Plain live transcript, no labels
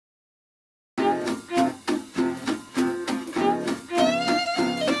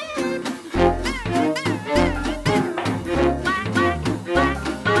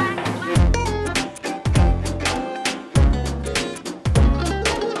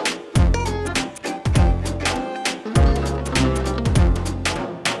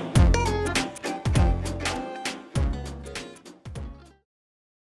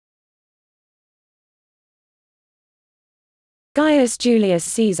Gaius Julius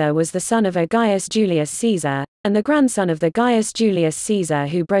Caesar was the son of a Gaius Julius Caesar, and the grandson of the Gaius Julius Caesar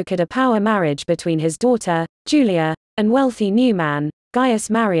who brokered a power marriage between his daughter, Julia, and wealthy new man, Gaius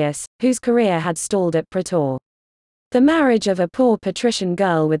Marius, whose career had stalled at praetor. The marriage of a poor patrician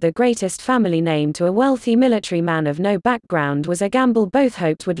girl with the greatest family name to a wealthy military man of no background was a gamble both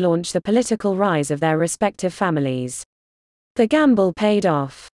hoped would launch the political rise of their respective families. The gamble paid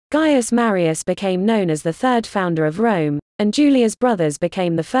off. Gaius Marius became known as the third founder of Rome, and Julia's brothers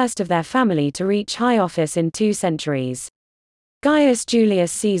became the first of their family to reach high office in 2 centuries. Gaius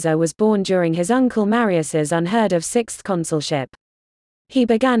Julius Caesar was born during his uncle Marius's unheard-of 6th consulship. He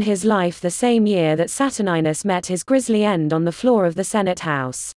began his life the same year that Saturninus met his grisly end on the floor of the Senate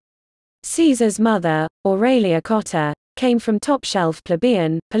House. Caesar's mother, Aurelia Cotta, came from top-shelf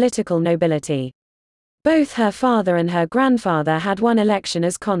plebeian, political nobility. Both her father and her grandfather had won election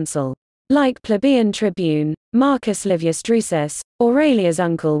as consul. Like plebeian tribune, Marcus Livius Drusus, Aurelia's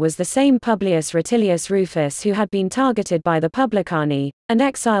uncle was the same Publius Rutilius Rufus who had been targeted by the Publicani, and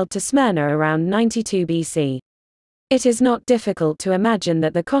exiled to Smyrna around 92 BC. It is not difficult to imagine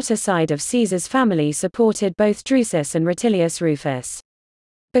that the Cotta side of Caesar's family supported both Drusus and Rutilius Rufus.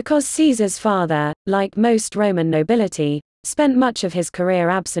 Because Caesar's father, like most Roman nobility, spent much of his career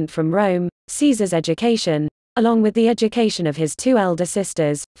absent from Rome, Caesar's education, along with the education of his 2 elder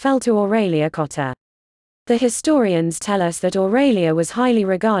sisters, fell to Aurelia Cotta. The historians tell us that Aurelia was highly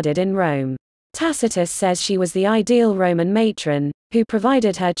regarded in Rome. Tacitus says she was the ideal Roman matron, who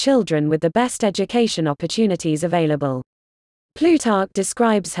provided her children with the best education opportunities available. Plutarch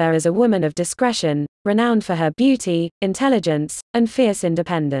describes her as a woman of discretion, renowned for her beauty, intelligence, and fierce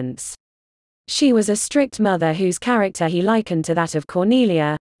independence. She was a strict mother whose character he likened to that of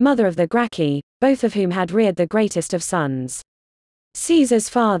Cornelia, mother of the Gracchi, both of whom had reared the greatest of sons. Caesar's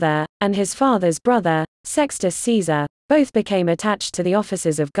father, and his father's brother, Sextus Caesar, both became attached to the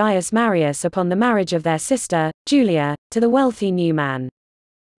offices of Gaius Marius upon the marriage of their sister, Julia, to the wealthy new man.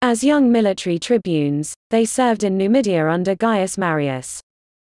 As young military tribunes, they served in Numidia under Gaius Marius.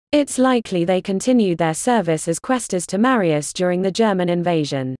 It's likely they continued their service as quaestors to Marius during the German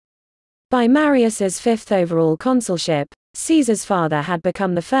invasion. By Marius's 5th overall consulship, Caesar's father had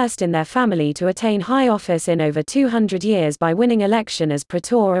become the first in their family to attain high office in over 200 years by winning election as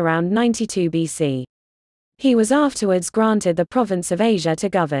praetor around 92 BC. He was afterwards granted the province of Asia to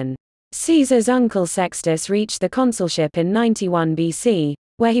govern. Caesar's uncle Sextus reached the consulship in 91 BC,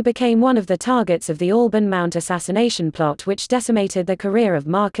 where he became one of the targets of the Alban Mount assassination plot which decimated the career of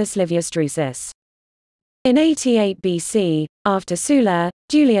Marcus Livius Drusus. In 88 BC, after Sulla,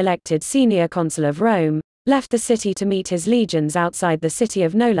 duly elected senior consul of Rome, left the city to meet his legions outside the city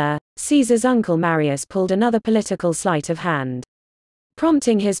of Nola, Caesar's uncle Marius pulled another political sleight of hand.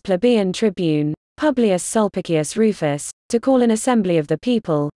 Prompting his plebeian tribune, Publius Sulpicius Rufus, to call an assembly of the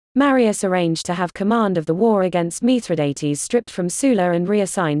people, Marius arranged to have command of the war against Mithridates stripped from Sulla and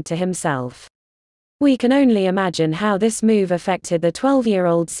reassigned to himself. We can only imagine how this move affected the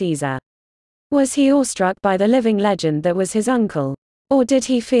 12-year-old Caesar. Was he awestruck by the living legend that was his uncle? Or did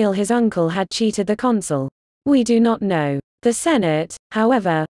he feel his uncle had cheated the consul? We do not know. The Senate,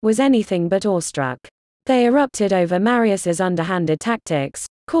 however, was anything but awestruck. They erupted over Marius's underhanded tactics,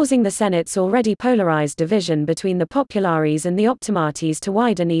 causing the Senate's already polarized division between the populares and the optimates to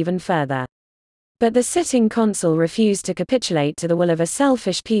widen even further. But the sitting consul refused to capitulate to the will of a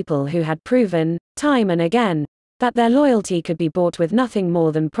selfish people who had proven, time and again, that their loyalty could be bought with nothing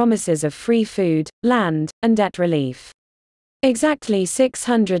more than promises of free food, land, and debt relief. Exactly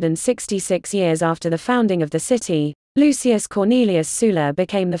 666 years after the founding of the city, Lucius Cornelius Sulla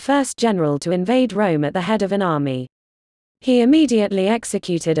became the first general to invade Rome at the head of an army. He immediately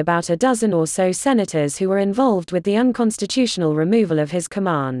executed about a dozen or so senators who were involved with the unconstitutional removal of his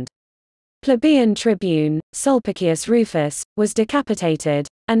command. Plebeian tribune, Sulpicius Rufus, was decapitated,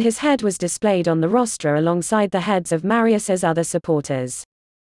 and his head was displayed on the rostra alongside the heads of Marius's other supporters.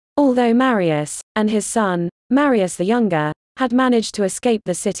 Although Marius, and his son, Marius the Younger, had managed to escape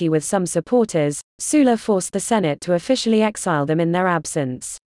the city with some supporters, Sulla forced the Senate to officially exile them in their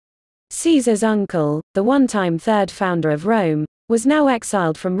absence. Caesar's uncle, the one-time third founder of Rome, was now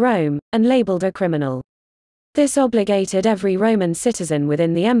exiled from Rome, and labeled a criminal. This obligated every Roman citizen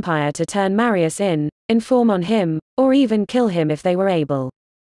within the empire to turn Marius in, inform on him, or even kill him if they were able.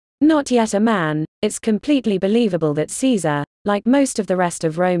 Not yet a man, it's completely believable that Caesar, like most of the rest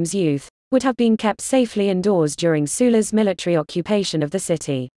of Rome's youth, would have been kept safely indoors during Sulla's military occupation of the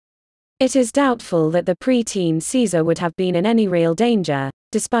city. It is doubtful that the pre-teen Caesar would have been in any real danger,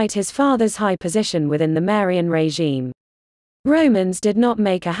 despite his father's high position within the Marian regime. Romans did not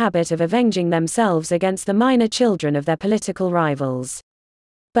make a habit of avenging themselves against the minor children of their political rivals.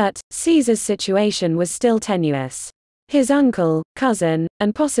 But Caesar's situation was still tenuous. His uncle, cousin,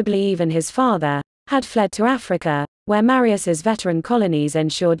 and possibly even his father, had fled to Africa, where Marius's veteran colonies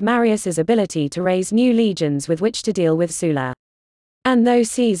ensured Marius's ability to raise new legions with which to deal with Sulla. And though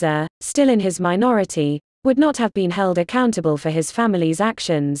Caesar, still in his minority, would not have been held accountable for his family's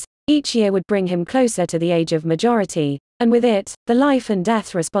actions, each year would bring him closer to the age of majority, and with it, the life and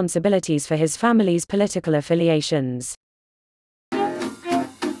death responsibilities for his family's political affiliations.